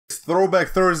Throwback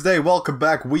Thursday. Welcome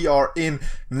back. We are in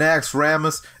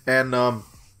NAXXRAMAS and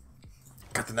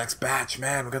got the next batch,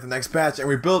 man. We got the next batch, and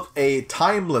we built a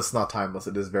timeless, not timeless.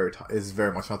 It is very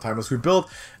much not timeless. We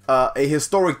built a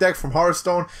historic deck from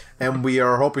Hearthstone, and we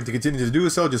are hoping to continue to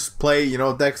do so. Just play,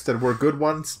 decks that were good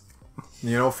ones,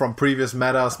 from previous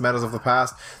metas of the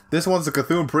past. This one's a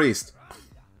Cthulhu Priest.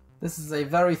 This is a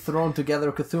very thrown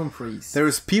together Cthulhu Priest.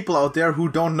 There's people out there who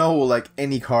don't know like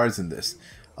any cards in this.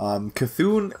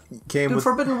 Cthulhu came with...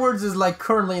 Forbidden Words is like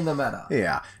currently in the meta.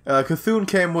 Yeah. Cthulhu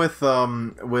came with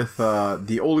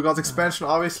the Old Gods expansion,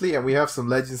 obviously, and we have some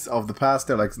legends of the past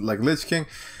there, like Lich King.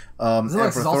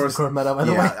 This is also the current meta, by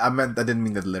the way. I didn't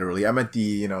mean that literally. I meant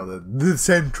the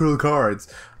central cards.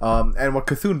 And what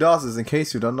Cthulhu does is, in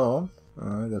case you don't know,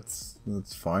 that's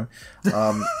fine.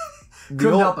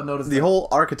 Couldn't help but notice the whole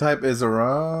archetype is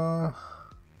around...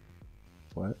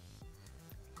 What?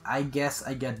 I guess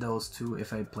I get those two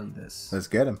if I play this. Let's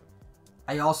get him.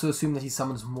 I also assume that he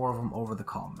summons more of them over the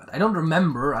combat. I don't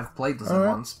remember. I've played this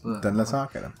once, but... Then let's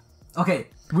not get him. Okay,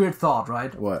 weird thought,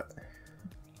 right? What?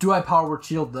 Do I power word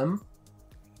shield them?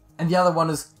 And the other one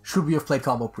is, should we have played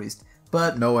Combo Priest?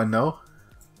 But... No and no?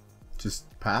 Just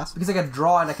pass? Because I get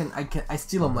draw and I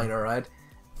steal them later, right?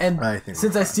 And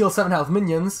since I steal 7 health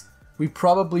minions, we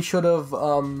probably should have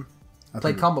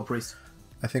played Combo Priest.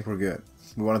 I think we're good.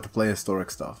 We wanted to play historic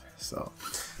stuff, so...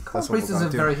 Combo Priest is a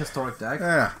very historic deck.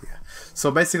 Yeah. So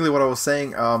basically what I was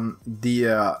saying,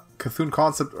 the Cthulhu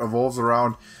concept revolves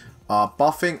around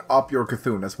buffing up your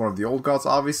Cthulhu. That's one of the old gods,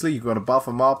 obviously. You're going to buff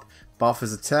him up, buff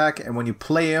his attack, and when you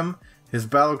play him, his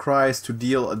battle cry is to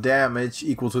deal a damage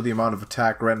equal to the amount of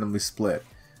attack randomly split.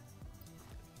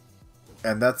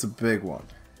 And that's a big one.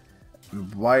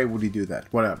 Why would he do that?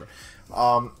 Whatever.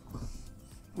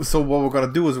 So what we're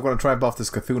gonna do is we're gonna try and buff this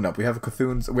Cthulhu up. We have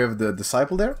the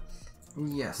Disciple there.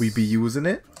 Yes. We be using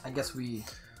it. I guess we.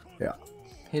 Yeah.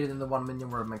 Hit it in the 1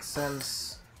 minion where it makes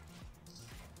sense.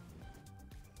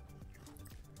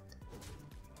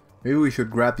 Maybe we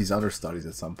should grab these understudies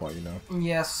at some point.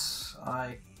 Yes,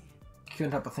 I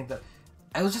couldn't help but think that.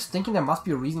 I was just thinking there must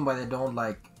be a reason why they don't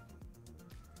like.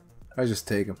 I just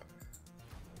take them.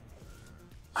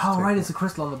 Oh right, it's a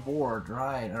crystal on the board.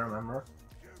 Right, I remember.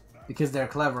 Because they're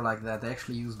clever like that, they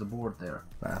actually use the board there.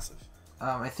 Massive.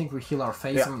 I think we heal our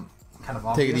face and kind of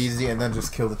obvious. Take it easy and then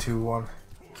just kill the 2/1.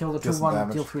 Kill the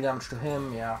 2/1, deal 3 damage to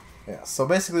him, yeah. Yeah, so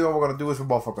basically what we're going to do is we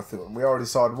buff our Cthulhu. We already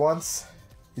saw it once.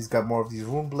 He's got more of these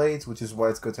rune blades, which is why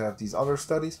it's good to have these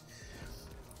understudies.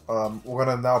 We're going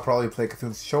to now probably play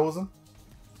Cthulhu's Chosen.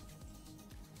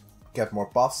 Get more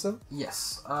buffs in.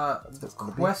 Yes. The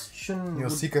question... You'll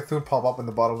see Cthulhu pop up in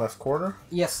the bottom left corner.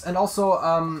 Yes, and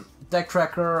also Deck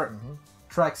Tracker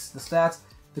tracks the stats.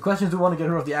 The question is, do we want to get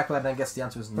rid of the Acolyte? And I guess the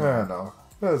answer is no. No.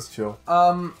 That's chill.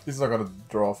 He's not going to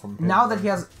draw from him. Now that he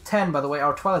has 10, by the way,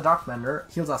 our Twilight Darkbender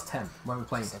heals us 10 when we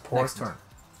play next turn.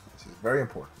 Which is very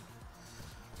important.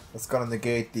 That's going to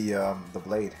negate the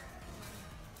blade,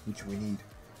 which we need.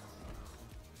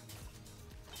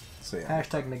 So yeah.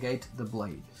 Hashtag negate the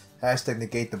blade. Hashtag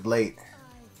negate the blade.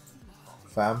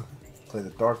 Fam. Play the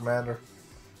Darkmander.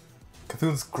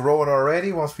 Cthulhu's growing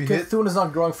already once we hit. Cthulhu is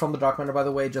not growing from the Darkmander, by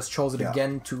the way, just chose it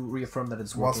again to reaffirm that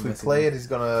it's working. Once we play it, he's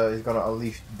gonna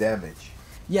unleash damage.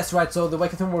 Yes, right, so the way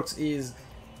Cthulhu works is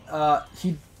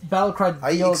he battlecried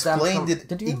deals damage. I explained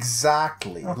it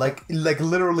exactly. Okay. Like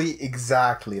literally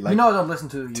exactly. Like I don't listen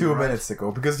to you 2 minutes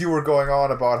ago, because you were going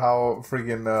on about how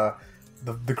freaking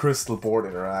the crystal board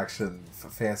interaction,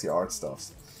 fancy art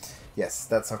stuff. Yes,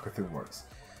 that's how Cthulhu works.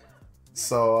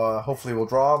 So hopefully we'll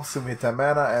draw him, assume we hit 10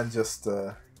 mana, and just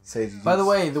say GG's. By the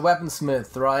way, the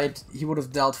weaponsmith, right? He would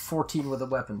have dealt 14 with a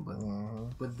weapon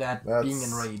with that being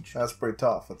in rage. That's pretty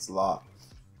tough. That's a lot.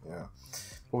 Yeah.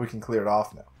 But we can clear it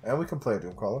off now. And we can play a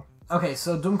Doomcaller. Okay,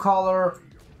 so Doomcaller,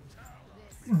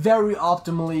 very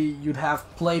optimally, you'd have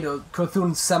played a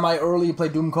Cthulhu semi-early, you play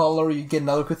Doomcaller, you get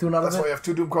another Cthulhu out of it. That's why you have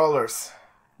 2 Doomcallers.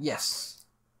 Yes.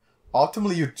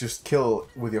 Optimally, you just kill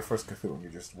with your first Cthulhu. You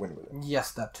just win with it.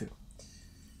 Yes, that too.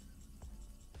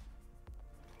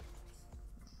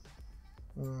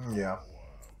 Yeah.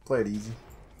 Play it easy.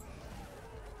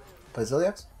 Play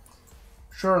Zilliax?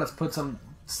 Sure, let's put some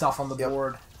stuff on the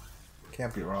board.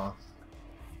 Can't be wrong.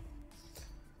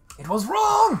 It was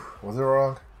wrong! Was it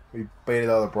wrong? We baited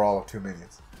out a brawl of 2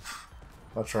 minions.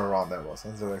 Not sure how wrong that was.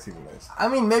 Zilliax even is. I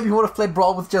mean, maybe he would have played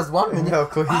brawl with just 1 minion. No,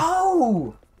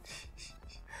 oh!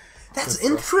 That's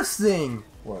interesting!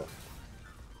 What?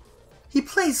 He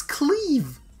plays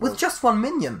Cleave with just 1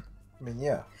 minion. I mean,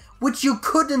 yeah. Which you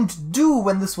couldn't do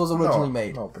when this was originally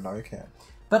made. No, but now you can.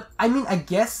 But, I mean, I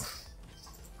guess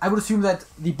I would assume that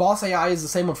the boss AI is the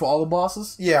same one for all the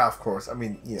bosses. Yeah, of course. I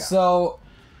mean, yeah. So,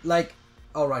 like,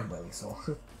 alright, well, so.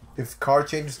 If card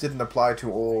changes didn't apply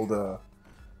to old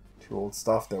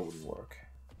stuff, that wouldn't work.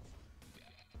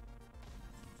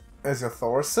 Is it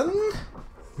Thorson?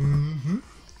 Mm-hmm.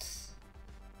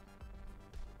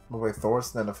 Oh, wait,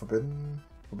 Thorson and a Forbidden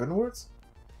Words?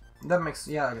 That makes,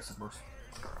 yeah, I guess it works.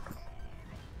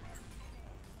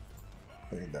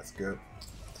 I think that's good.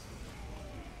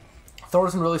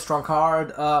 Thorson, really strong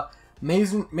card. Main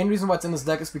reason why it's in this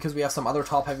deck is because we have some other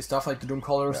top-heavy stuff like the Doom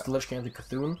Callers, the Lich King, and the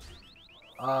Cthulhu.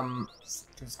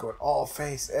 Dude's going all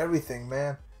face, everything,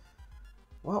 man.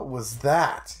 What was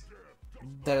that?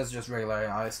 That is just regular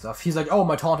AI stuff. He's like, oh,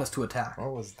 my taunt has to attack.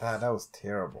 What was that? That was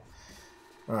terrible.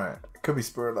 Alright, could be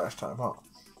Spirit last time, huh?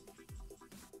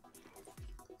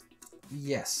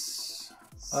 Yes.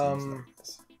 Like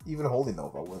even Holy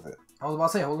Nova with it. I was about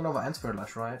to say Holy Nova and Spirit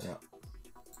Lash, right? Yeah.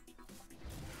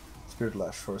 Spirit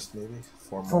Lash first, maybe.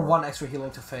 For one extra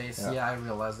healing to face. Yeah, I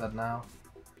realize that now.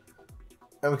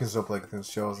 And we can still play Cthulhu's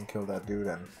shows and kill that dude,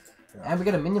 and... Yeah. And we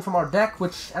get a minion from our deck,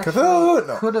 which actually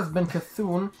could have been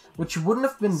Cthulhu, which wouldn't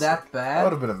have been that bad. That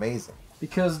would have been amazing.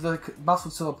 Because the buffs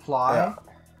would still apply. Yeah.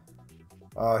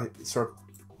 I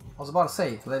was about to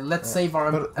say, let's save our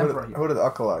Emperor here. Hooded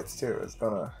Acolytes, too. It's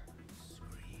gonna...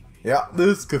 Yeah,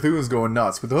 this Cthulhu's going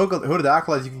nuts. With the Hooded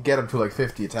Acolytes, you can get him to like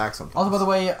 50 attacks sometimes. Also, by the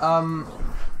way,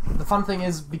 the fun thing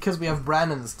is, because we have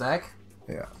Bran in this deck,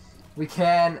 we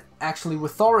can actually,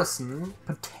 with Thorson,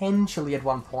 potentially at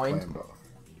one point,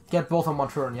 get both on one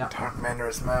turn, yeah. Dark Mender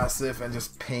is massive and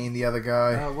just pain the other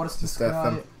guy. What is this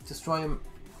guy? Destroy him.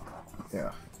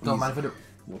 Yeah. Don't mind if I do.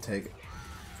 We'll take it.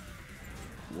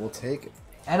 We'll take it.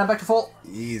 And I'm back to full.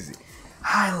 Easy.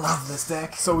 I love this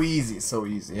deck. So easy, so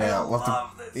easy. Yeah, I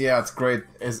love this. Yeah, it's great.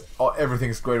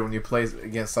 Everything's great when you play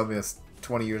against something that's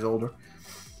 20 years older.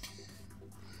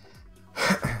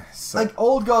 So. Like,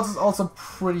 Old Gods is also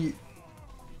pretty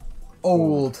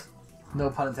old. No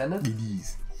pun intended.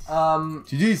 GG's.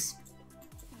 GG's.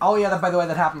 Oh yeah, by the way,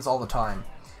 that happens all the time.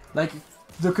 Like,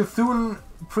 the Cthulhu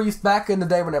Priest back in the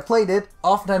day when I played it,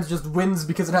 oftentimes just wins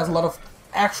because it has a lot of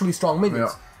actually strong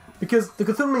minions. Yeah. Because the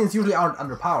Cthulhu minions usually aren't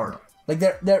underpowered. Like,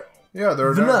 they're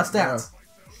vanilla stats. Yeah.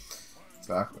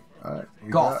 Exactly. Alright.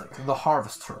 Gothic, the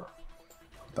Harvester.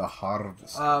 The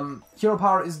Harvest. Hero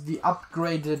power is the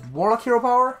upgraded Warlock hero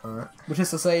power, which is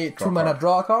to say, 2 mana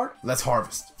draw a card. Let's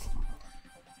harvest.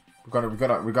 We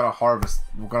gotta harvest.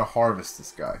 We're gonna harvest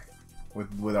this guy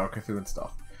with our Cthulhu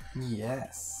stuff.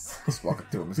 Yes. Let's walk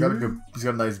it to him. He's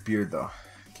got a nice beard though.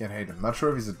 Can't hate him. Not sure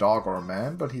if he's a dog or a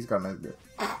man, but he's got a nice beard.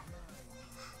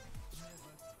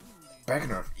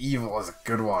 Beckoner of Evil is a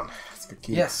good one. It's a good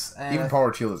keep. Yes. Even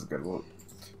Power Shield is good.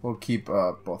 We'll keep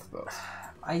both of those.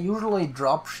 I usually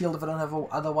drop Shield if I don't have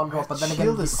other one drop, but then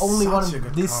again, the only one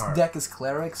in this deck is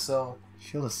Cleric, so...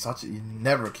 Shield is such a... You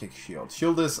never kick Shield.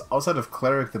 Shield is, outside of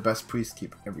Cleric, the best priest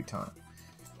keep every time.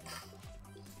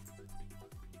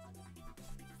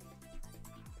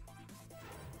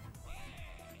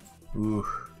 Ooh.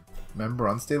 Remember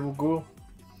Unstable Ghoul?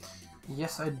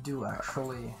 Yes, I do,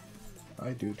 actually.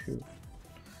 I do, too.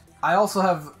 I also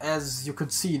have, as you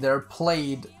could see there,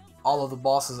 played all of the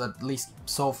bosses, at least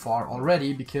so far,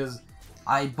 already, because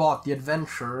I bought the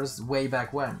adventures way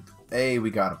back when. Hey, we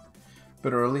got them.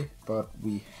 Bit early, but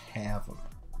we have them.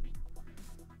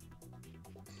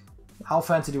 How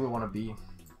fancy do we want to be?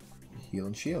 Heal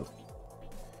and shield.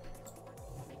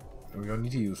 We don't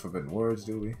need to use Forbidden Words,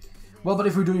 do we? Well, but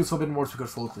if we do use Forbidden Words, we could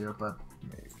full clear, but...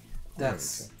 Maybe.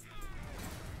 That's...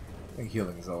 I think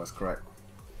healing is always correct.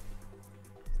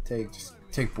 Just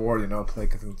take board, you know, play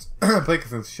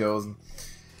Cthulhu's shows and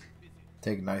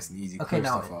take it nice and easy. Okay,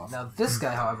 now this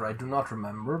guy, however, I do not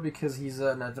remember because he's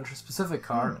an adventure-specific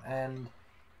card, and...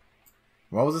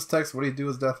 What was his text? What do you do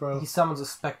as Death Rattle? He summons a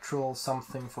spectral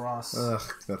something for us. Ugh,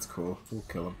 that's cool. We'll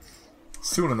kill him.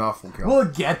 Soon enough, we'll kill him. We'll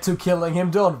get to killing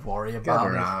him, don't worry about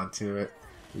it. Get around to it.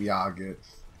 We are good.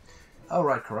 Oh,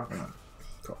 right, corruption.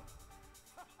 Cool.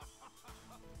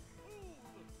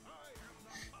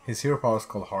 His hero power is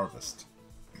called Harvest.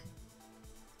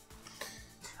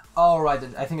 Oh, right,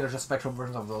 I think there's just spectral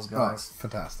versions of those guys. Oh,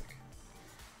 fantastic.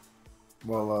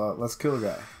 Well, let's kill the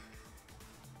guy.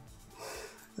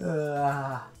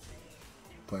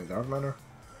 Play Darkmender?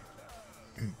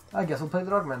 I guess we'll play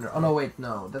the Darkmender. Oh, no, wait,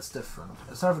 no, that's different.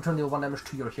 Start of a turn, deal 1 damage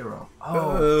to your hero.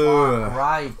 Oh, fuck,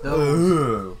 right,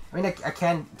 those. I mean, I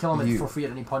can kill him for free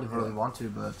at any point if I really want to,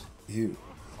 but...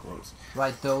 Gross.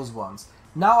 Right, those ones.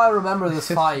 Now I remember this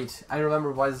fight. I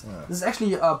remember why this is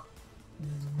actually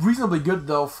reasonably good,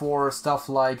 though, for stuff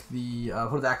like the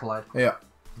Hooded Acolyte. Yeah.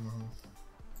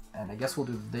 And I guess we'll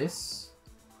do this.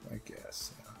 I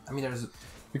guess, yeah. I mean, there's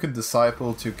You can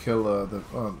disciple to kill to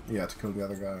kill the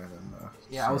other guy. And then,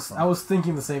 yeah, I was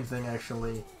thinking the same thing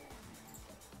actually.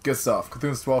 Good stuff.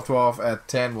 Cthulhu's 12-12 at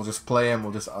 10. We'll just play him.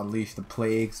 We'll just unleash the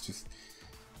plagues. Just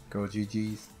go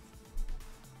GG's.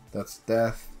 That's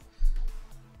death.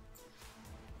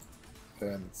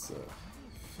 And it's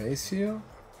face heal.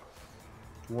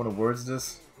 Do you want to words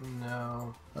this?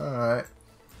 No. Alright.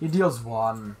 He deals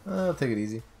 1. Take it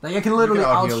easy. Like I can literally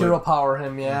out-hero power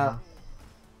him, yeah.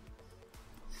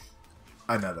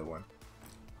 Another one.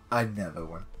 Another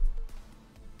one.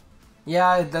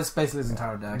 Yeah, that's basically his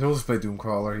entire deck. We'll just play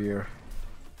Doomcrawler here.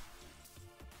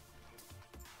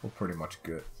 We're pretty much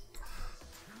good.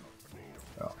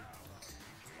 Oh.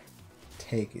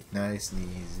 Take it nice and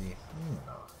easy.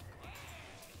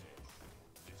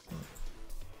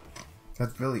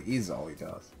 That really is all he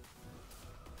does.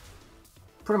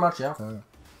 Pretty much, yeah.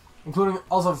 Including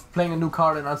also playing a new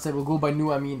card and unstable go by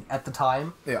new, I mean at the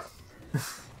time. Yeah.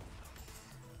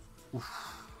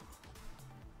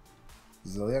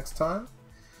 Ziliax time.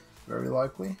 Very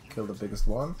likely. Kill the biggest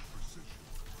one.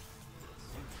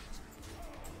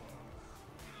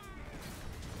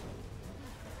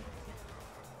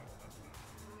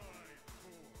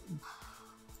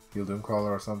 Heal Doomcrawler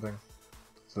or something.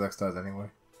 Ziliax dies anyway.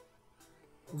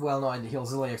 Well, no, I heal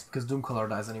Ziliax because Doomcrawler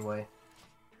dies anyway.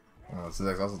 Oh,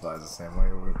 Ziliax also dies the same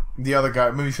way. The other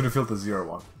guy, maybe you should have filled the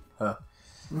 0-1. Huh?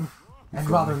 I'd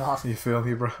rather not. You feel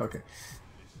me, bro? Okay.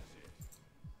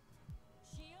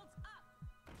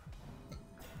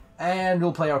 And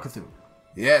we'll play our Cthulhu.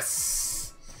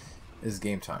 Yes! It's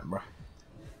game time, bro.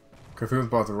 Cthulhu's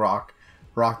about to rock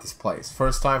this place.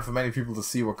 First time for many people to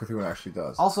see what Cthulhu actually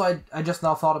does. Also, I just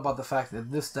now thought about the fact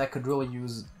that this deck could really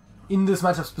use, in this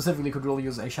matchup specifically, could really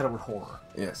use a Shadow with Horror.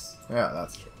 Yes. Yeah,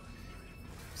 that's true.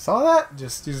 Saw that? You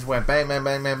just went bang, bang,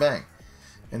 bang, bang, bang.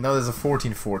 And now there's a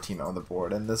 14-14 on the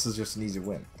board, and this is just an easy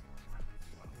win.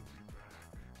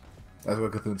 That's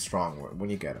what Cthulhu's strong when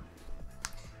you get him.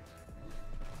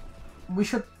 We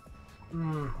should...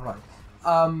 right.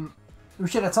 We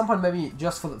should at some point maybe,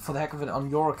 just for the heck of it, on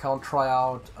your account, try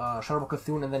out Shadow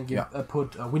Cthulhu and then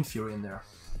put Wind Fury in there.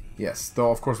 Yes,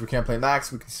 though of course we can't play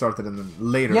Nax, we can start it in the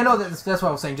later. Yeah, no, that's what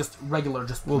I was saying, just regular,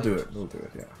 just We'll do it,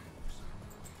 yeah.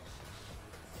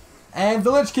 And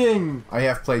the Lich King! I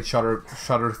have played Shudder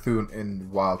Thune in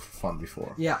Wild for fun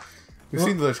before. Yeah. We've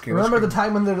seen the Lich King. Remember the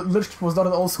time when the Lich King was not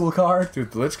an old school card?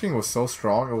 Dude, the Lich King was so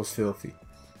strong, it was filthy.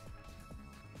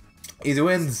 Easy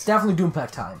wins. It's definitely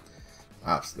Doompack time.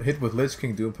 Absolutely. Hit with Lich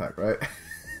King Doompack, right?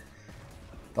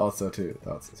 Thought so too.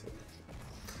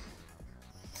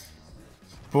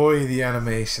 Boy, the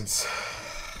animations.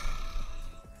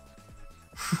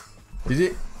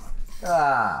 GG.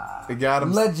 We got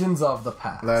him. Legends of the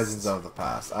Past. Legends of the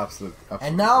Past. Absolute.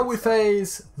 And now we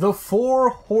face the 4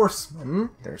 Horsemen.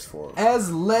 There's 4.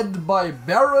 As led by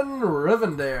Baron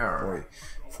Rivendare. Boy.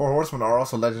 4 Horsemen are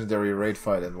also legendary raid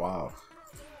fight in WoW.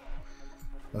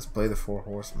 Let's play the 4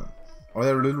 Horsemen. Are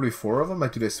there literally 4 of them?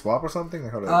 Like, do they swap or something?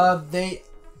 Like, how do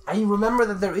I remember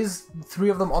that there is 3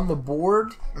 of them on the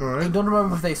board. Right. I don't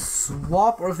remember if they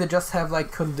swap or if they just have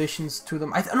like conditions to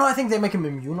them. I think they make him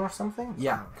immune or something.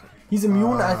 Yeah, okay. He's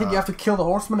immune. I think you have to kill the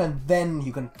Horseman and then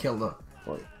you can kill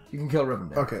you can kill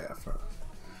Rivendare. Okay, yeah, fair enough.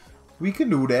 We can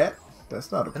do that. That's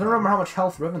not a problem. I don't remember how much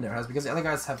health Rivendare has because the other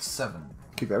guys have 7.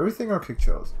 Keep everything or kick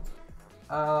Chose?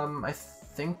 I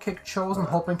think kick Chose. I'm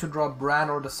hoping to draw Bran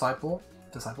or Disciple.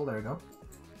 Disciple, there you go.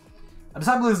 A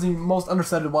Disciple is the most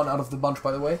understated one out of the bunch,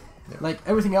 by the way. Yeah. Like,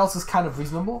 everything else is kind of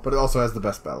reasonable. But it also has the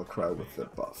best battle cry with the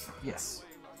buff. Yes.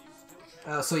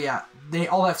 So yeah, they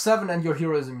all have 7 and your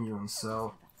hero is immune,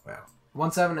 so... Wow.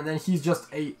 1/7 and then he's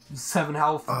just a 7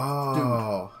 health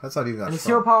dude. That's not even that And his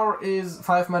strong. hero power is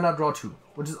 5 mana, draw 2.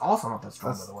 Which is also not that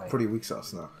strong, by the way. Pretty weak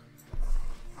sauce now.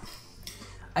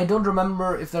 I don't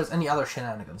remember if there's any other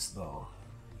shenanigans, though.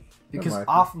 Because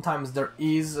oftentimes there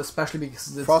is, especially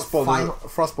because it's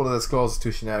Frostbolt is as close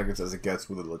to shenanigans as it gets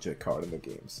with a legit card in the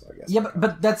games, I guess. Yeah,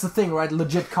 but that's the thing, right?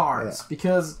 Legit cards. Yeah.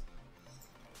 Because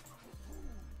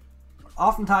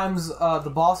oftentimes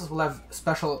the bosses will have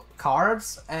special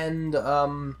cards, and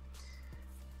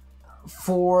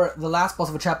for the last boss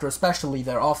of a chapter especially,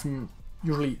 they're often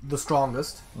usually the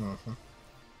strongest. Mm-hmm.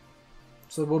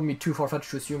 So it wouldn't be too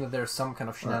far-fetched to assume that there's some kind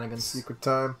of shenanigans. Secret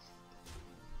time.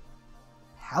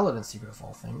 Paladin secret of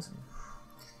all things.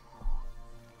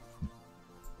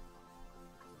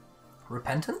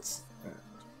 Repentance?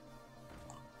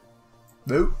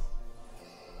 Nope.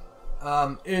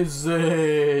 Is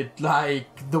it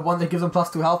like the one that gives them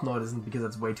 +2 health? No, it isn't because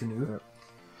that's way too new.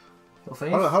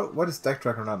 Yeah. Why does Deck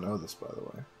Tracker not know this, by the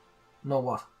way? Know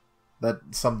what? That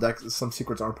some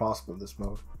secrets aren't possible in this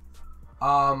mode.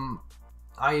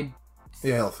 I...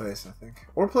 Yeah, he'll face, I think.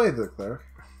 Or play the cleric.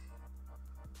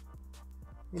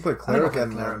 You play cleric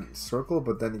and circle,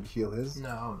 but then you heal his.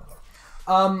 No.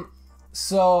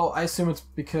 So I assume it's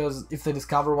because if they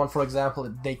discover one, for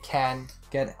example, they can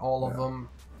get all of them.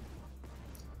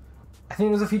 I think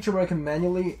there's a feature where I can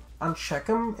manually uncheck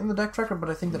them in the deck tracker, but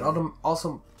I think that auto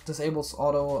also disables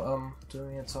auto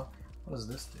doing it. So what does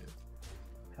this do?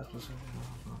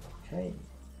 Okay.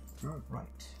 Right.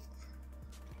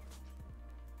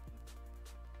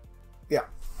 Yeah.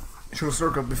 Should have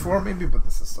circled before maybe, but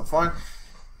this is still fine.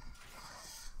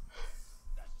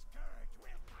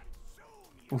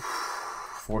 Oof.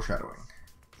 Foreshadowing.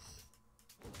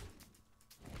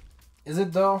 Is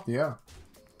it though? Yeah.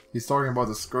 He's talking about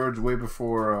the Scourge way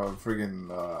before friggin'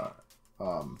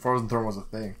 Frozen Throne was a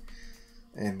thing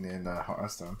in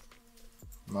Hearthstone.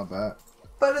 Not bad.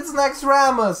 But it's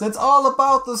Naxxramas! It's all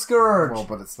about the Scourge! Well,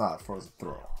 but it's not Frozen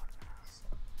Throne.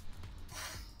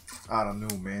 I don't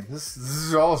know, man. This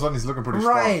is all of a sudden he's looking pretty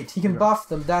strong. Right, he can buff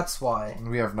them, that's why. And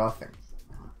we have nothing.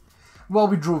 Well,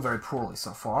 we drew very poorly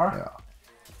so far.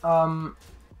 Yeah.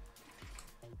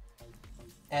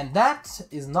 And that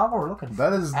is not what we're looking for.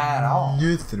 That is at all.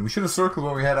 Nothing. We should have circled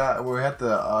when we had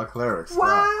the clerics. What?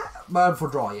 Wow. But for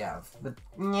draw, yeah. But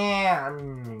yeah.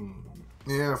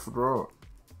 Yeah, for draw.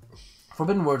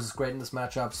 Forbidden Words is great in this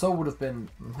matchup. So would have been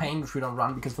Pain, which we don't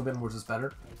run because Forbidden Words is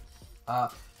better.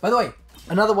 By the way,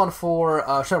 another one for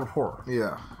Shattered Horror.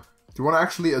 Yeah. Do you want to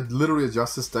actually literally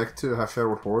adjust this deck to have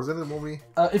Shattered Horrors in it, movie?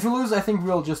 If we lose, I think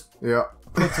we'll just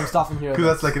put some stuff in here. Because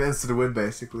that's like an instant win,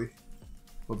 basically.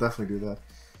 We'll definitely do that.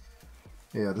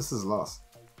 Yeah, this is lost.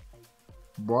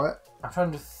 What? I'm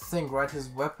trying to think, right? His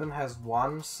weapon has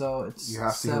 1, so it's You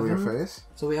have 7. to heal your face.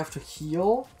 So we have to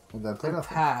heal And then play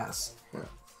nothing. pass. Yeah.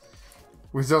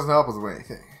 Which doesn't help us with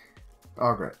anything.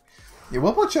 Oh, great. Yeah,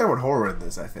 we'll put Shattered Horror in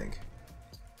this, I think.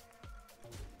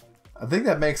 I think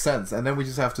that makes sense. And then we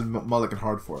just have to mulligan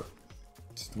hard for it.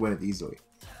 Just win it easily.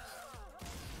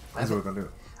 That's what we're going to do.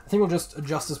 I think we'll just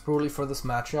adjust this poorly for this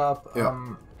matchup.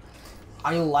 Yeah.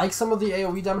 I like some of the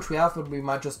AoE damage we have, but we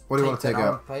might just what do you want to take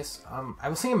out? In place. I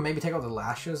was thinking maybe take out the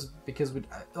lashes because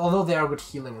although they are good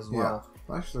healing as well.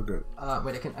 Yeah, lashes are good.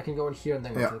 Wait, I can go in here and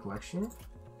then go to the collection.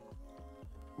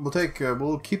 We'll take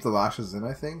we'll keep the lashes in,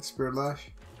 I think, Spirit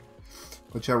Lash.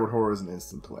 But Shattered Horror is an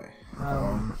instant play.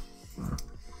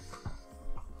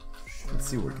 Let's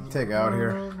see what we can take out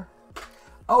here.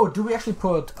 Oh, do we actually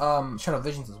put Shadow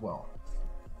Visions as well?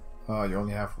 You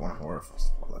only have 1 horror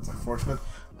first of all. That's unfortunate.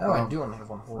 Oh, I do only have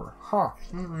 1 horror. Huh.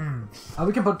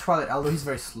 We can put Twilight Elder. He's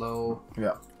very slow.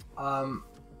 Yeah. I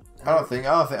don't think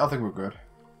we're good.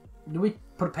 Do we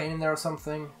put a Pain in there or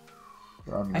something?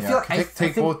 I feel like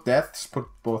take both deaths. Put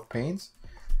both pains.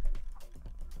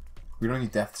 We don't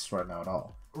need deaths right now at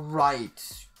all.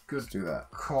 Right. Good. Let's do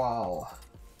that. Call.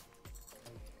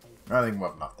 I think we'll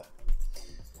have enough then.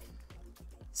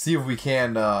 See if we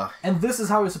can. And this is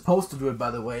how you're supposed to do it,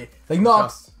 by the way. Like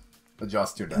not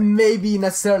adjust your deck. Maybe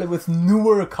necessarily with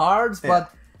newer cards,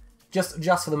 but just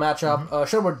adjust for the matchup.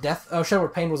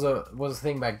 Shattered Pain was a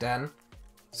thing back then.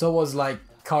 So was like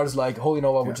cards like Holy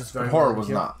Nova, which is very Horror was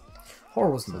not.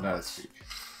 Horror was not. That is huge.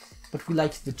 But we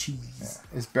like the cheese.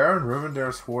 Yeah. Is Baron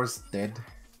Rivendar's horse dead?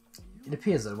 It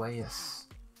appears that way, yes.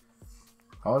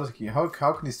 How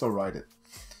can he still ride it?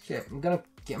 Okay,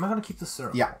 am I gonna keep the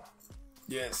circle? Yeah.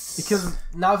 Yes. Because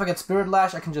now if I get Spirit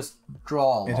Lash, I can just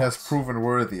draw. It has proven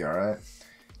worthy, alright?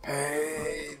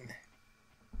 Pain.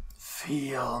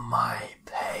 Feel my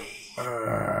pain.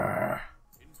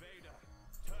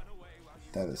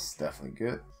 That is definitely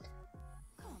good.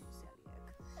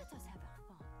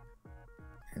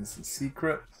 Instant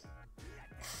Secret.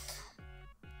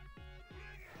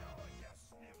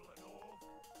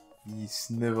 The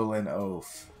Sniveling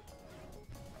Oath.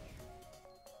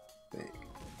 Big.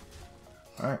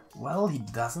 Alright. Well, he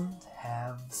doesn't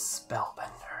have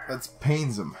Spellbender. That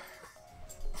pains him.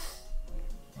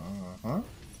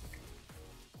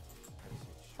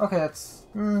 Okay, that's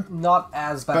not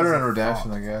as bad. Better as than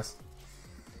Redemption, I guess.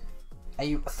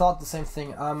 I thought the same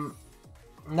thing.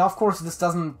 Now, of course, this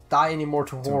doesn't die anymore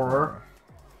to horror.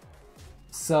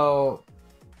 So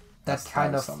that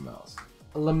kind of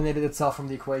eliminated itself from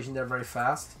the equation there very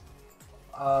fast.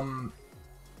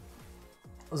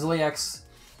 Ziliax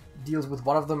deals with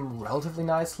one of them relatively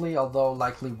nicely, although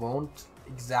likely won't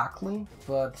exactly.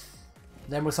 But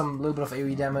then with some little bit of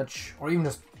AoE damage, or even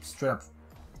just straight up.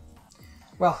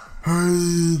 Well,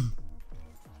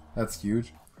 that's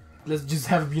huge. Let's just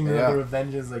have it be another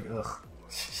Revenges, like ugh.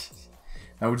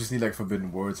 Now we just need like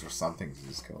Forbidden Words or something to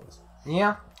just kill us.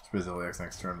 Yeah. Especially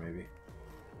next turn, maybe.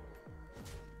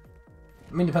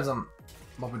 I mean, depends on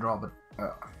what we draw, but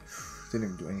Didn't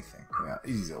even do anything. Yeah,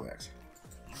 easy OX.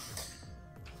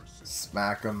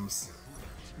 Smack'ems.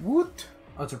 What?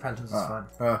 Oh, it's repentance is fine.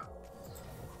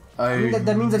 I mean,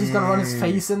 that means that he's gonna run his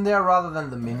face in there rather than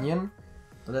the minion.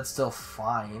 But that's still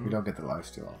fine. We don't get the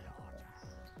lifesteal.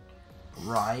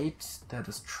 Right, that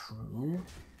is true.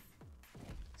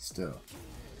 Still.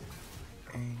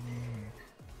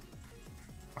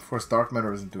 Of course, Dark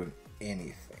Matter isn't doing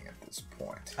anything at this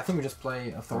point. I think we just play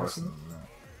a Thorson.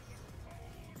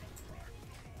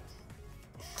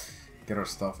 Get our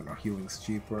stuff and our healing's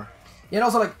cheaper. Yeah, and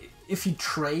also, like, if he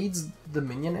trades the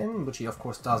minion in, which he of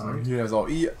course doesn't.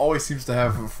 He always seems to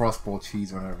have Frostbolt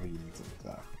cheese whenever he needs it.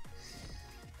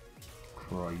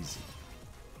 Crazy.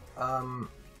 I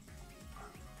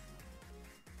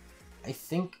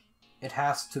think it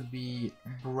has to be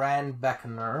Brand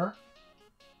Beckoner.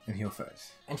 And he'll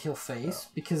face.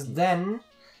 Because then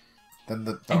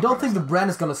the I don't think the brand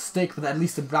is gonna stick, but at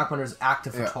least the Dark Matter is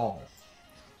active at all.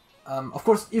 Of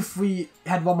course, if we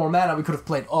had one more mana, we could have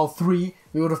played all three.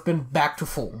 We would have been back to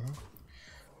full.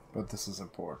 But this is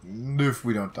important. If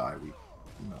we don't die,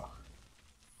 no.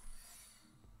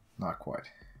 Not quite.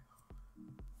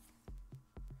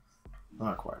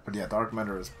 Not quite. But yeah, Dark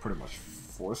Matter is pretty much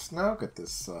forced now. Get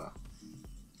this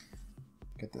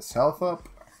health up.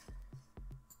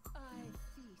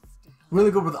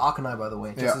 Really good with Akanai, by the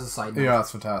way, just as a side note. Yeah,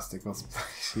 that's fantastic. Let's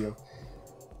shield.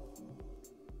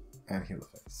 And heal the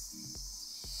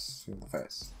face. Heal the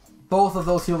face. Both of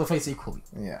those heal the face equally.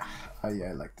 Yeah, I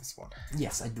like this one.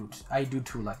 Yes, I do. I do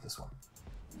too like this one.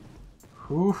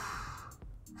 Oof.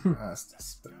 That's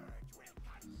despair.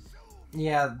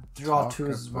 Yeah, draw Talk 2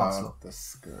 is about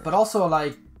what's but also,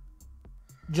 like,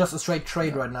 just a straight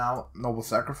trade right now. Noble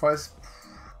Sacrifice?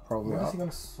 Probably What is he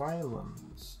gonna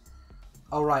silence?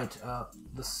 Oh, right,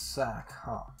 the sack,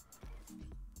 huh?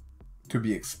 To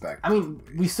be expected. I mean,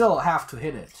 we still have to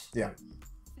hit it. Yeah.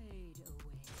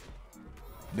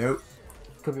 Nope.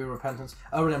 Could be Repentance.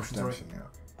 Oh, Redemption, sorry.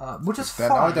 Yeah. Which is fine.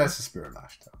 Now that's a Spirit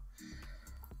Lash, though.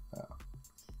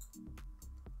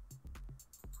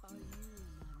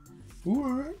 Ooh,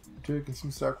 alright. Taking some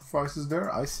sacrifices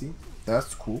there, I see.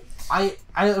 That's cool.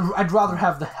 I'd rather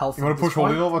have the health. You want to push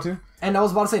Holy Nova too? And I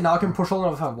was about to say, now I can push Holy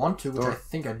Nova if I want to, which I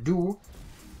think I do.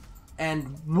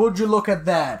 And would you look at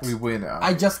that? We win out.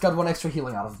 I just got one extra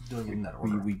healing out of doing it in that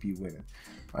order. We'd be winning.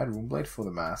 Alright, Runeblade for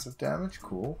the massive damage.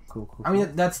 Cool. I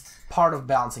mean, that's part of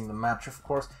balancing the match, of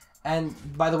course. And,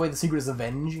 by the way, the secret is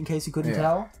Avenge, in case you couldn't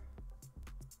tell.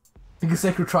 Because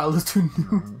Sacred Trial is too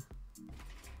new.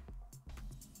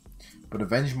 But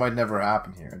Avenge might never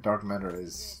happen here. Dark Matter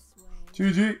is...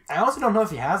 GG! I honestly don't know if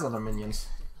he has other minions.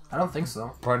 I don't think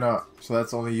so. Probably not. So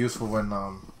that's only useful when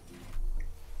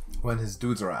his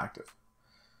dudes are active.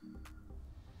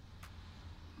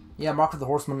 Yeah, Mark of the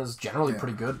Horseman is generally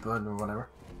pretty good, but whatever.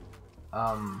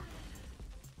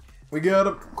 We got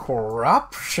him.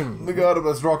 Corruption. We got him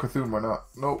as Rockathoon, why not?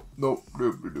 Nope.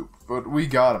 But we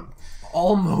got him.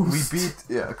 Almost. We beat,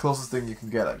 closest thing you can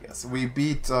get, I guess. We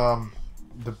beat the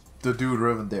dude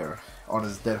Riven there on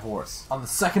his dead horse. On the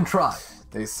second try.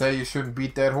 They say you shouldn't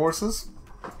beat dead horses.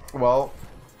 Well,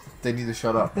 they need to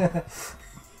shut up.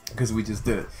 Because we just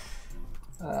did it.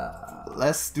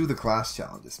 Let's do the class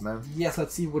challenges, man. Yes,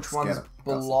 let's see which ones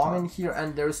belong in here.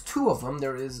 And there's two of them.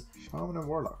 There is Shaman and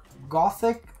Warlock.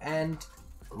 Gothic and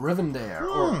Rivendare.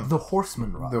 Or the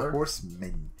Horseman, rather. The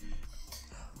Horseman.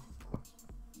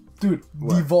 Dude,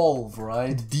 what? Devolve,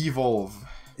 right? Devolve.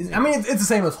 I mean, it's the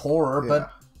same as horror,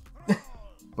 but...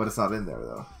 But it's not in there,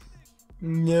 though.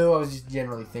 No, I was just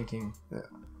generally thinking. Yeah.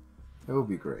 It would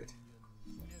be great.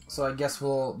 So I guess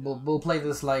we'll play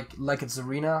this like it's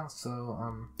Arena,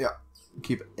 so... Yeah.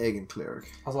 Keep Egg and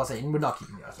Cleric. I was about to say, we're not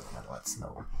keeping that, so that's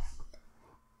no.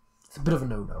 It's a bit of a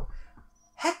no-no.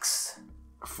 Hex!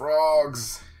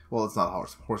 Frogs! Well, it's not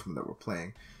Horseman that we're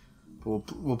playing.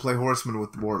 But we'll play Horseman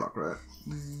with Warlock, right?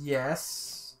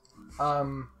 Yes.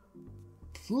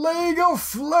 Plague of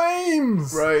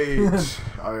Flames! Right.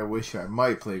 I wish I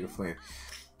might Plague of Flame.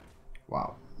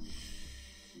 Wow.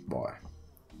 Boy.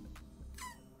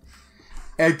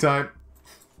 Egg time.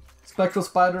 Spectral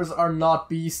spiders are not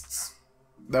beasts.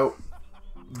 Nope.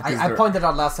 I pointed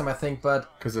out last time, I think,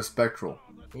 but... Because they're spectral.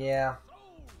 Yeah.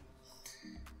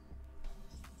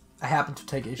 I happen to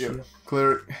take issue. Yeah.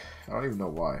 Cleric. I don't even know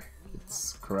why.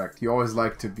 It's correct. You always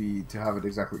like to have it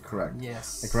exactly correct.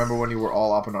 Yes. Like, remember when you were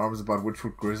all up in arms about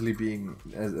Witchwood Grizzly being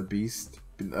as a beast,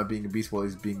 being a beast while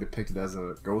he's being depicted as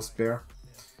a ghost bear?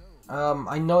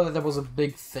 I know that there was a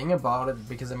big thing about it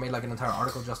because I made like an entire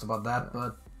article just about that,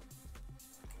 but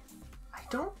I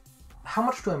don't. How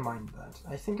much do I mind that?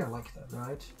 I think I like that,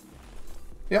 right?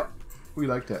 Yep, we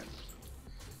like that.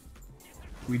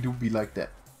 We do be like that.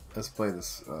 Let's play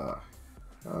this.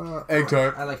 Egg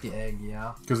time. I like the egg,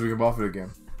 yeah. Because we can buff it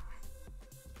again.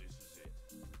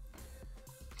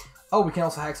 Oh, we can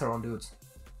also hex our own dudes.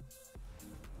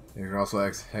 You can also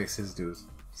hex his dudes,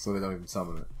 so they don't even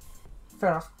summon it.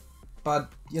 Fair enough.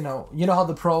 But, you know how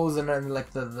the pros and then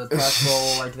like the trash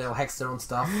bowl, like they'll hex their own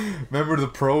stuff. Remember the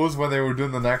pros when they were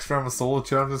doing the NAXXRAMAS solo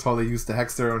challenges, how they used to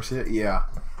hex their own shit? Yeah.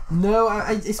 No,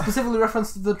 I specifically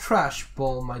referenced the trash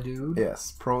bowl, my dude.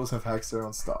 Yes, pros have hexed their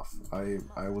own stuff.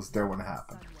 I was there when it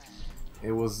happened.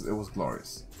 It was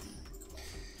glorious.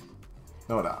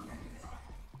 No doubt.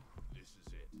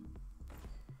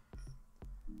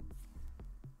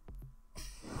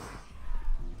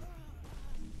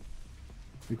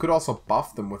 We could also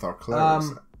buff them with our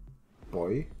clerics.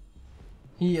 Boy.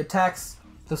 He attacks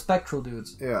the spectral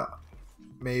dudes. Yeah.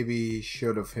 Maybe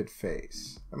should have hit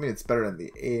face. I mean, it's better than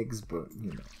the eggs, but,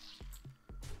 you know.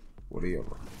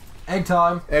 Whatever. Egg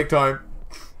time! Egg time!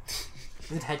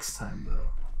 It's hex time, though.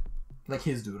 Like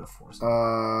his dude, of course.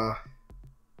 Yeah,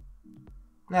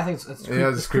 I think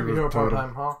it's creepy hero power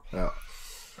time, huh? Yeah.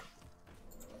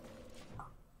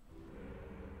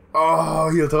 Oh,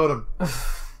 heal totem.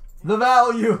 The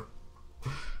value!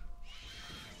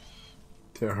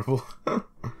 Terrible.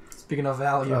 Speaking of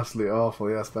value. Absolutely awful.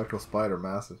 Yeah, Spectral Spider,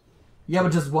 massive. Yeah,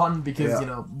 but just one because, you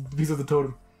know, because of the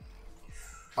totem.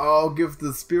 I'll give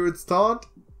the spirits taunt.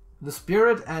 The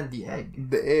spirit and the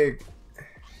egg. The egg.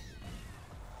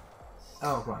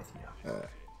 Oh, right, yeah.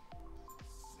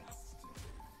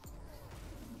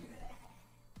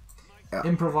 Yeah.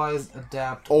 Improvise,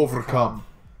 adapt, overcome.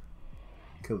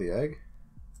 Kill the egg.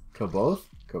 Kill both?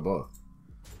 Kill both.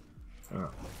 Oh,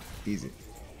 easy.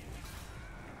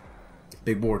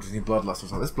 Big board, just need Bloodlust or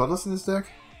something. Is Bloodlust in this deck?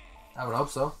 I would hope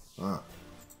so.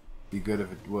 Be good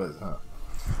if it was, huh?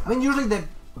 I mean, usually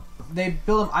they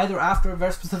build them either after a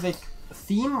very specific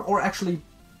theme or actually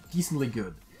decently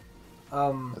good.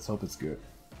 Let's hope it's good.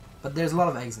 But there's a lot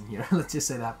of eggs in here, let's just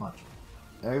say that much.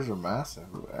 Eggs are massive.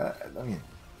 I mean,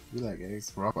 you like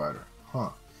eggs? Rock Rider.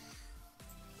 Huh.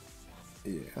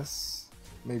 Yes.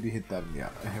 Maybe hit that in the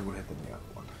other. I would hit that in the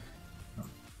other one.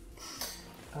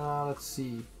 Let's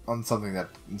see. On something that,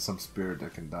 in some spirit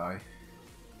that can die.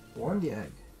 Or the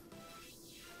egg.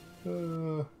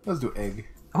 Let's do egg.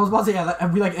 I was about to say,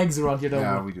 yeah, we like eggs around here, don't we?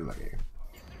 Yeah, we do like egg.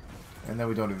 And then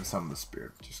we don't even summon the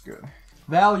spirit, which is good.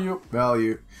 Value.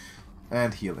 Value.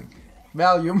 And healing.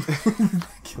 Value.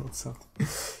 Killed something.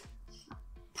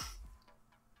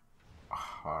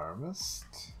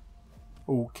 Harvest.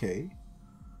 Okay.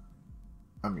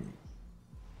 I mean,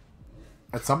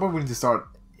 at some point we need to start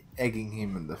egging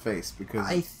him in the face because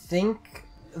I think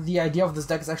the idea of this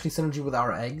deck is actually synergy with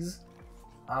our eggs.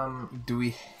 Do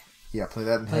we? Yeah, play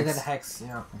that in play hex. That hex,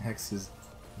 yeah. And hex his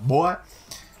boy,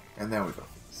 and then we go.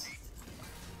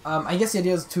 I guess the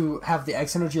idea is to have the egg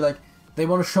synergy. Like they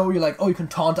want to show you, like, oh, you can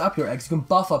taunt up your eggs, you can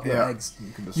buff up your eggs,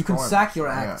 you can sack your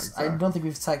eggs. Yeah, exactly. I don't think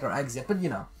we've sacked our eggs yet, but you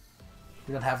know,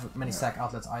 we don't have many sack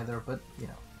outlets either. But you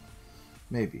know,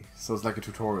 maybe so. It's like a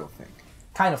tutorial thing.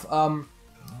 Kind of. Okay.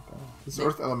 This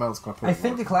Earth Elemental's gonna put I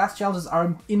think the class challenges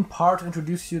are in part to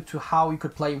introduce you to how you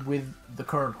could play with the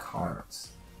current cards.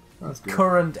 Yeah. That's good.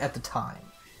 Current at the time.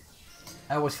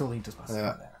 I always feel the need to specify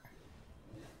there.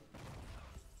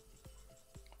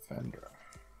 Fender.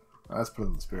 Let's put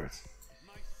in the spirits.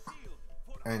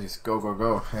 And just go, go,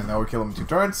 go. And now we kill him in 2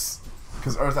 turns.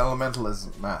 Because Earth Elemental is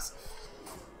massive.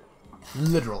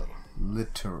 Literally.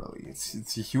 Literally.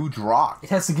 It's a huge rock.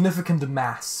 It has significant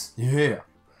mass. Yeah.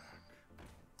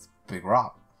 It's a big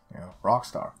rock. You know, rock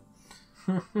star.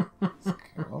 Let's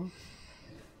kill him.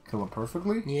 Kill him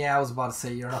perfectly? Yeah, I was about to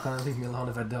say, you're not going to leave me alone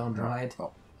if I don't, right?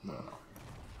 Oh, no.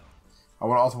 I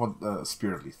also want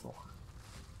Spirit Lethal.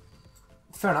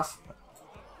 Fair enough.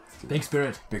 Big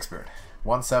Spirit. Big Spirit.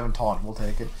 1/7 taunt, we'll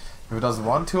take it. If it does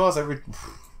 1 to us,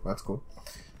 that's cool.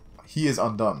 He is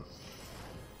undone.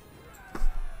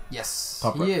 Yes,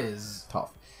 Tough he is.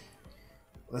 Tough.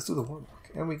 Let's do the Warlock.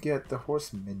 And we get the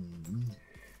Horseman.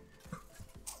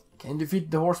 Can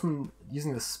defeat the Horseman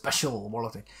using the special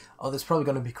Warlock deck. Oh, there's probably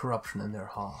going to be corruption in there,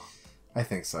 huh? I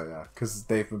think so, yeah. Because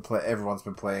everyone's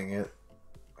been playing it.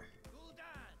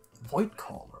 Void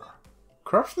Caller.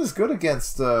 Corruption is good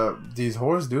against these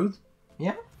horse dudes.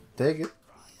 Yeah. Take it.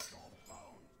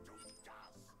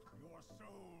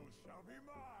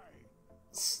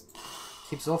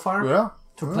 Keep so far? Yeah.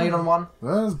 To play it on 1? Yeah,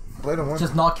 let's play it on 1.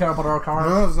 Just not care about our cards?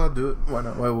 No, let's not do it. Why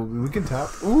not? Well, we can tap.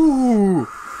 Ooh.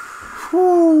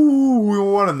 Ooh. We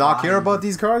want to not care about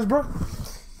these cards, bro?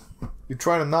 You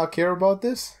trying to not care about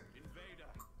this?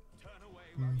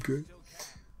 Okay.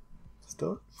 Let's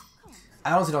do it.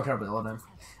 I honestly don't care about all of them.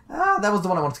 That was the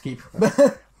one I wanted to keep.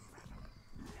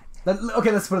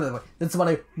 Okay, let's put it that way. That's the one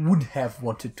I would have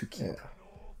wanted to keep. Yeah.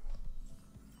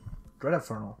 Dread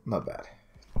Infernal. Not bad.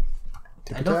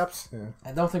 Tippy taps? Yeah.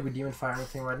 I don't think we Demon Fire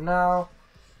anything right now.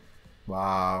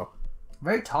 Wow.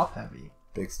 Very top heavy.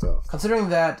 Big stuff. Considering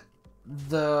that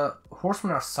the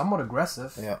horsemen are somewhat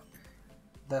aggressive. Yeah.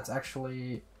 That's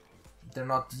actually... They're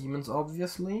not demons,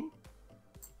 obviously.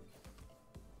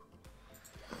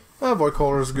 Void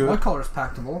Caller is good. Void Caller is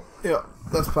pactable. Yeah,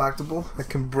 that's pactable. It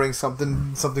can bring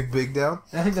something big down.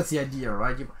 And I think that's the idea,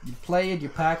 right? You play it, you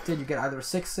pact it, you get either a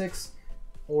 6/6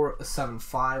 or a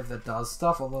 7/5 that does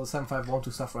stuff, although the 7/5 won't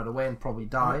do stuff right away and probably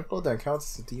die. Oh, that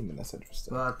counts as a demon. That's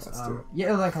interesting. But,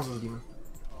 yeah, that counts as a demon.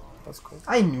 That's cool.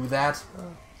 I knew that.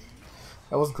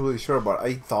 I wasn't completely sure about it.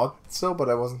 I thought so, but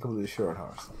I wasn't completely sure on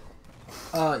Hearthstone.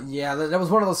 Yeah, that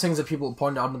was one of those things that people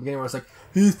pointed out in the beginning where it's like,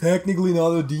 he's technically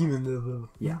not a demon.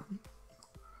 Yeah.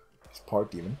 He's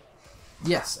part demon.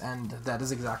 Yes, and that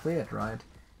is exactly it, right?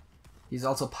 He's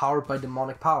also powered by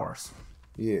demonic powers.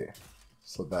 Yeah.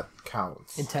 So that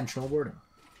counts. Intentional wording.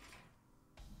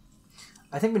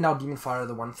 I think we now Demon Fire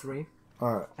the 1/3.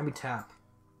 Alright. And we tap.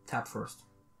 Tap first.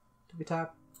 Do we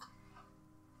tap?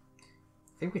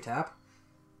 I think we tap.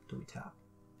 Do we tap?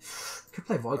 Could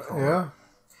play Void Caller. Yeah.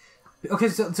 Okay,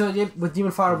 so yeah, with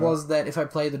Demon Fire was that if I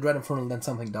play the Dread Infernal, then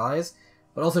something dies.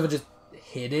 But also if I just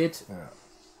hit it,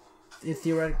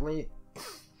 theoretically...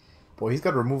 Boy, he's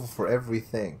got removal for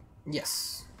everything.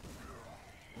 Yes.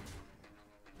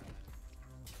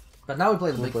 But now we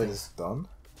play the big things. Done?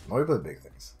 No, we play big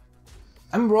things.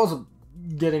 I mean, we're also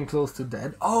getting close to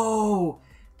dead. Oh!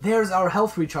 There's our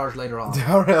health recharge later on.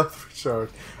 Our health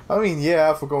recharge. I mean, yeah,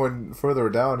 if we're going further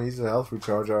down, he's a health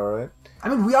recharge, alright. I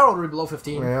mean, we are already below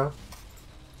 15. Yeah.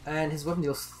 And his weapon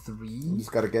deals 3. You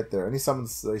just gotta get there. And he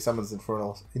summons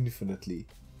Infernal infinitely.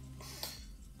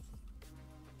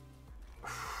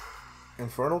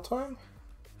 Infernal time?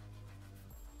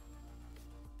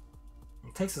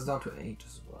 It takes us down to 8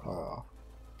 as well. Oh.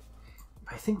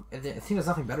 I think there's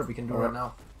nothing better we can do right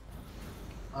now.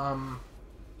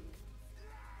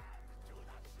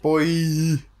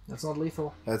 Boy! That's not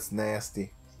lethal. That's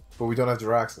nasty. But we don't have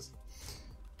Jiraxes.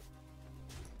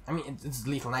 I mean, it's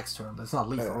lethal next turn, but it's not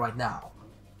lethal right now.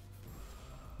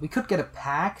 We could get a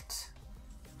pact.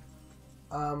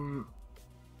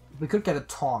 We could get a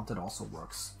taunt that also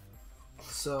works.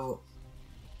 So,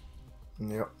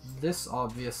 yep. This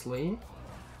obviously.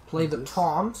 Play the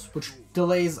taunt, which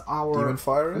delays our Demon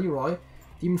Fire Leroy.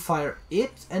 Demon Fire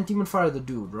it, and Demon Fire the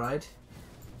dude, right?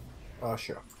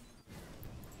 Sure.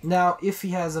 Now, if he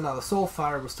has another Soul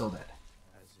Fire, we're still dead.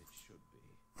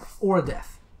 Or a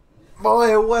death.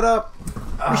 Boy, what up?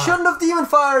 We shouldn't have Demon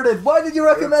Fired it! Why did you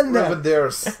recommend that?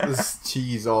 There's this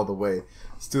cheese all the way.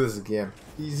 Let's do this again.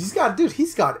 He's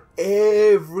got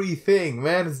everything,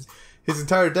 man. His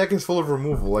entire deck is full of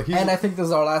removal. And I think this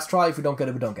is our last try. If we don't get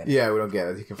it, we don't get it. Yeah, we don't get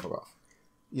it. You can fuck off.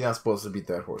 You're not supposed to beat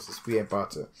dead horses. We ain't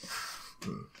about to.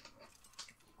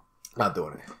 Not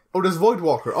doing it. Oh, there's Void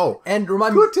Walker. Oh, and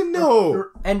good to know.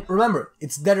 And remember,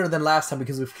 it's deader than last time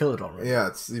because we've killed it already. Yeah,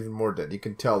 it's even more dead. You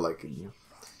can tell, like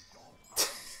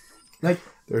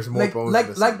there's more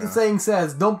bones. Like the saying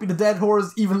says, "Don't be the dead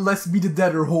horse, even less be the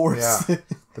deader horse." Yeah,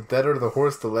 the deader the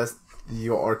horse, the less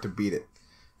you are to beat it,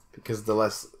 because the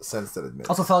less sense that it makes.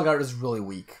 Also, Felguard is really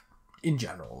weak in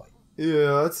general.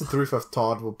 Yeah, it's a 3/5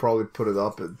 taunt. We'll probably put it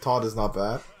up. Taunt is not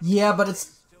bad. Yeah, but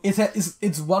it's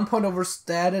 1 point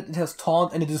overstated. It has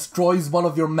taunt and it destroys one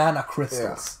of your mana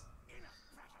crystals. Yeah.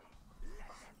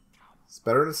 It's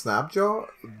better than Snapjaw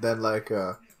than like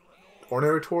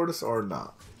Ordinary Tortoise or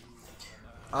not.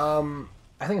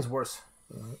 I think it's worse.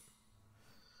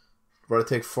 Rather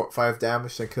take 5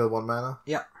 damage than kill 1 mana.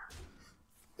 Yeah.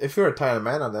 If you're a tiny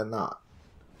mana, then not.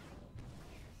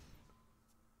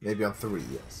 Maybe on 3,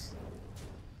 yes.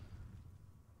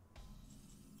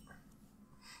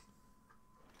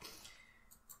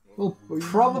 We'll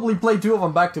probably play 2 of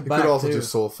them back to back. You could also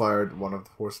just soul fired one of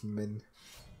the horsemen.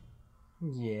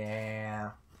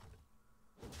 Yeah.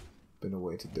 Been a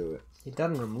way to do it. He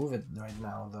doesn't remove it right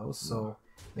now though, so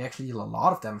we actually deal a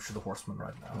lot of damage to the horseman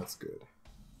right now. That's good.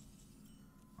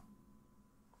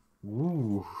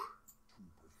 Ooh.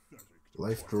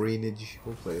 Life drainage.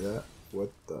 We'll play that.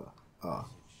 What the?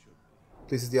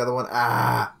 This is the other one.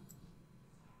 Ah.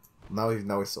 Now he's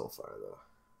soulfire though.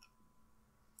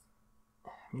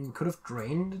 I mean, we could have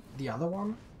drained the other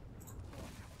one.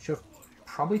 Should have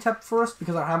probably tapped first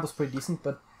because our hand was pretty decent,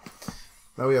 but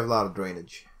now we have a lot of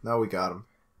drainage. Now we got him.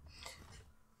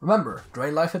 Remember,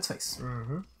 drain life hits face.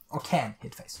 Mm-hmm. Or can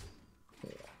hit face.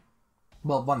 Yeah.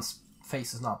 Well, once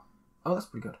face is not. Oh, that's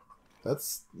pretty good.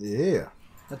 That's yeah.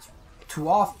 That's too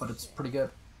off, but it's pretty good.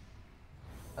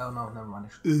 Oh no, never mind.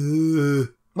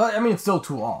 But I mean, it's still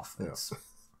too off. It's...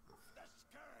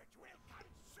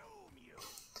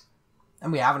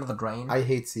 And we have another drain. I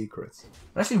hate secrets.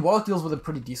 But actually, Warlock deals with it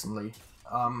pretty decently.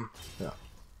 Yeah.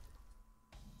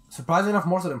 Surprisingly enough,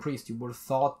 more so than Priest. You would have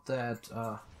thought that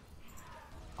I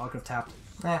could have tapped.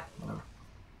 Whatever.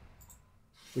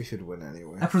 We should win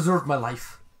anyway. I preserved my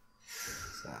life.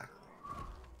 Exactly.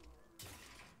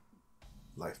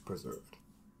 Life preserved.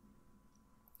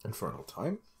 Infernal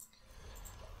time.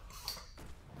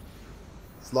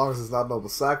 As long as it's not noble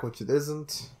sack, which it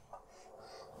isn't.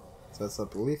 Sets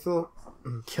up lethal.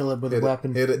 Kill it with a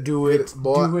weapon. Hit it. Do hit it.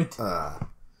 boy. Do it.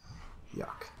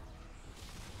 Yuck.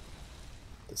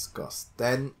 Disgust.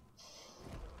 Then,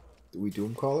 do we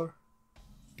Doomcaller?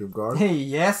 Doomguard? Hey,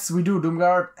 yes, we do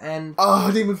Doomguard, and...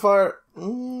 Oh, Demon Fire!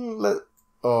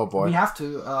 Oh boy. We have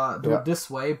to do it this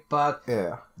way, but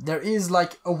there is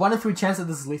like a 1 in 3 chance that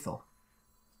this is lethal.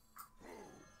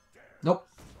 Nope.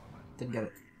 Didn't get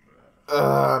it.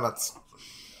 That's...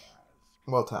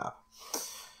 Well, tap.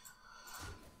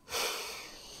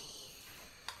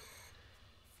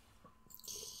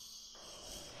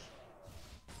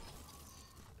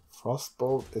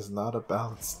 Frostbolt is not a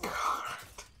balanced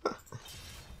card.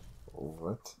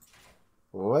 What?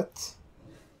 What?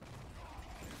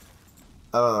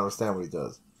 I don't understand what he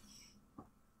does.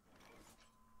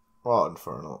 Well,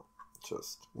 Infernal.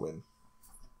 Just win.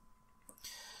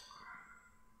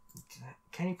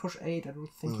 Can he push 8? I don't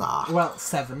think. Nah. Well,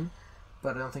 7,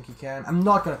 but I don't think he can. I'm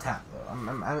not gonna tap though.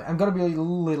 I'm gonna be a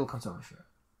little conservative here.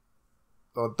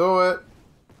 Don't do it.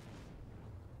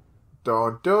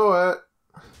 Don't do it.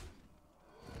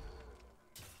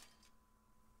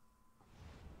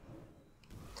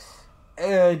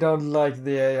 I don't like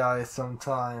the AI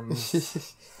sometimes.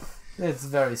 It's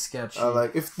very sketchy.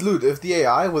 If the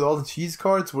AI with all the cheese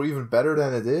cards were even better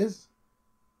than it is.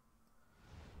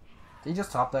 Did he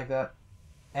just top like that?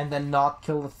 And then not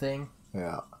kill the thing?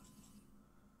 Yeah.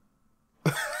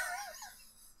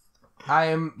 I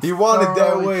am. He wanted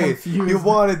that way. Confused. He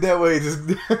wanted that way. Just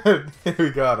we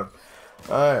got him.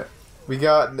 Alright. We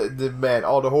got the man.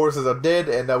 All the horses are dead,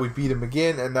 and now we beat him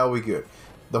again, and now we good.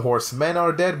 The horsemen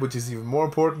are dead, which is even more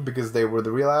important because they were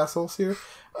the real assholes here.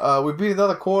 We beat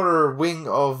another quarter wing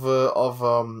of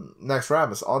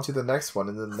Naxxramas. On to the next one,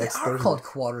 and the next They are called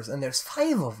quarters, and there's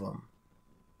 5 of them.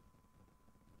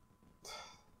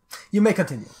 You may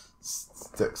continue.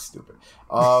 Stupid.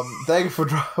 Thank you for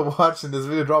watching this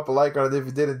video. Drop a like on it if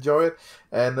you did enjoy it,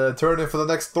 and turn in for the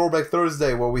next Throwback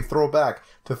Thursday, where we throw back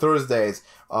to Thursdays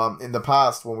in the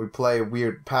past when we play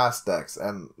weird past decks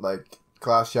and like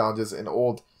class challenges and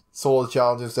old solo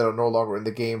challenges that are no longer in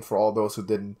the game for all those who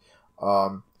didn't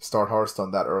start Hearthstone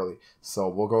that early. So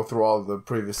we'll go through all of the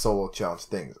previous solo challenge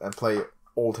things and play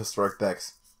old historic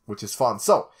decks, which is fun.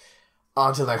 So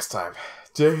until next time,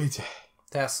 JJ.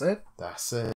 That's it. That's it.